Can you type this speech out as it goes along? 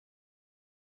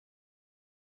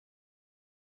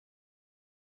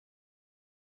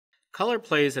Color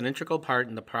plays an integral part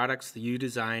in the products that you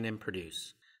design and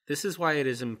produce. This is why it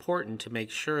is important to make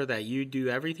sure that you do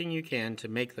everything you can to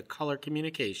make the color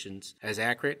communications as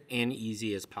accurate and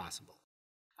easy as possible.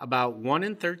 About 1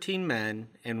 in 13 men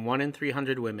and 1 in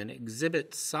 300 women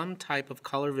exhibit some type of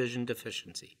color vision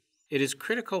deficiency. It is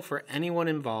critical for anyone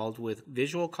involved with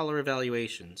visual color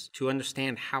evaluations to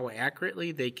understand how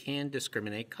accurately they can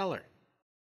discriminate color.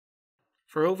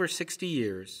 For over 60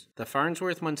 years, the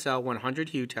Farnsworth-Munsell 100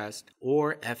 Hue Test,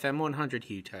 or FM100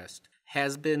 Hue Test,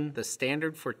 has been the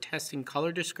standard for testing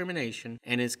color discrimination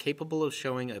and is capable of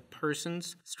showing a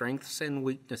person's strengths and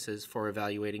weaknesses for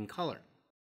evaluating color.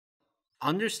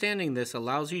 Understanding this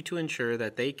allows you to ensure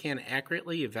that they can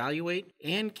accurately evaluate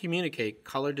and communicate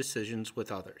color decisions with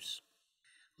others.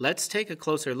 Let's take a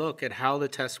closer look at how the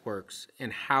test works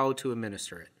and how to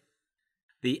administer it.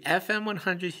 The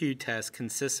FM100 Hue Test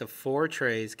consists of 4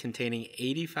 trays containing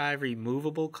 85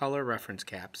 removable color reference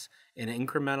caps and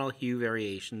incremental hue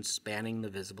variations spanning the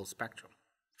visible spectrum.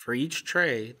 For each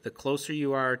tray, the closer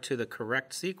you are to the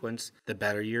correct sequence, the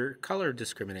better your color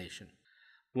discrimination.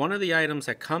 One of the items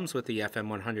that comes with the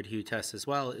FM100 Hue Test as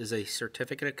well is a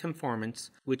certificate of conformance,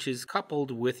 which is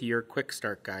coupled with your quick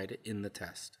start guide in the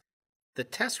test. The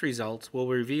test results will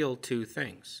reveal 2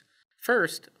 things.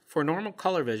 First, for normal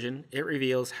color vision, it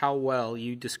reveals how well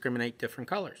you discriminate different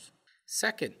colors.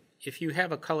 Second, if you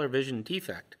have a color vision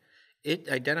defect, it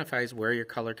identifies where your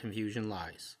color confusion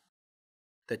lies.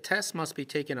 The test must be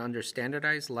taken under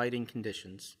standardized lighting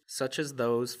conditions, such as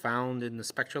those found in the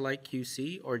SpectraLight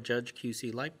QC or Judge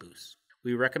QC light booths.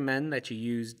 We recommend that you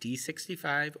use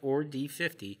D65 or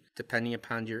D50 depending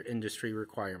upon your industry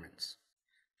requirements.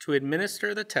 To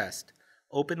administer the test,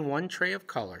 open one tray of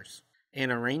colors and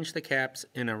arrange the caps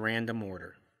in a random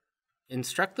order.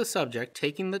 Instruct the subject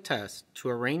taking the test to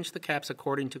arrange the caps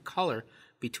according to color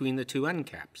between the 2 end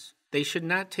caps. They should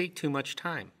not take too much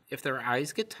time. If their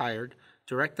eyes get tired,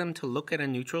 direct them to look at a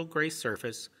neutral gray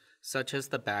surface, such as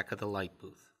the back of the light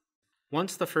booth.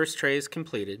 Once the first tray is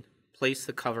completed, place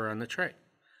the cover on the tray.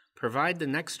 Provide the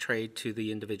next tray to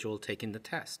the individual taking the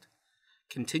test.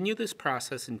 Continue this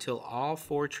process until all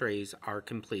 4 trays are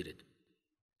completed.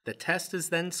 The test is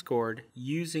then scored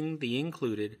using the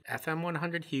included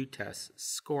FM100 Hue Test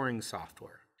scoring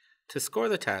software. To score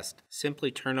the test, simply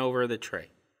turn over the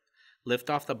tray. Lift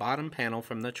off the bottom panel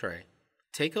from the tray.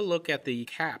 Take a look at the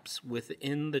caps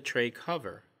within the tray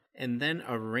cover, and then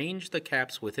arrange the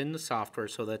caps within the software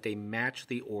so that they match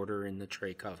the order in the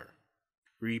tray cover.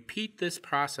 Repeat this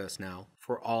process now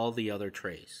for all the other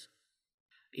trays.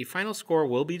 A final score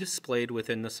will be displayed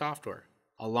within the software,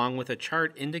 along with a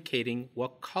chart indicating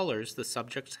what colors the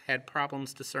subjects had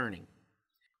problems discerning.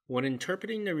 When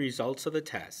interpreting the results of the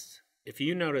test, if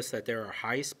you notice that there are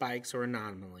high spikes or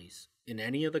anomalies in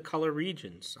any of the color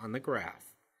regions on the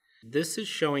graph, this is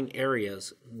showing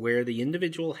areas where the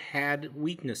individual had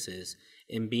weaknesses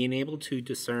in being able to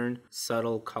discern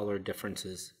subtle color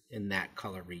differences in that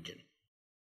color region.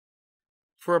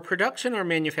 For a production or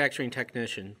manufacturing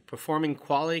technician, performing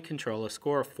quality control, a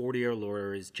score of 40 or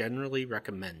lower is generally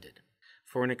recommended.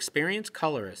 For an experienced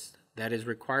colorist that is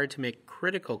required to make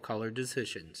critical color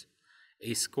decisions,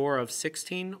 a score of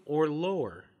 16 or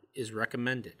lower is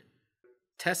recommended.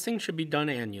 Testing should be done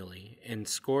annually, and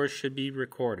scores should be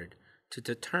recorded to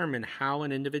determine how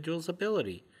an individual's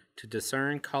ability to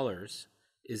discern colors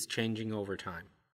is changing over time.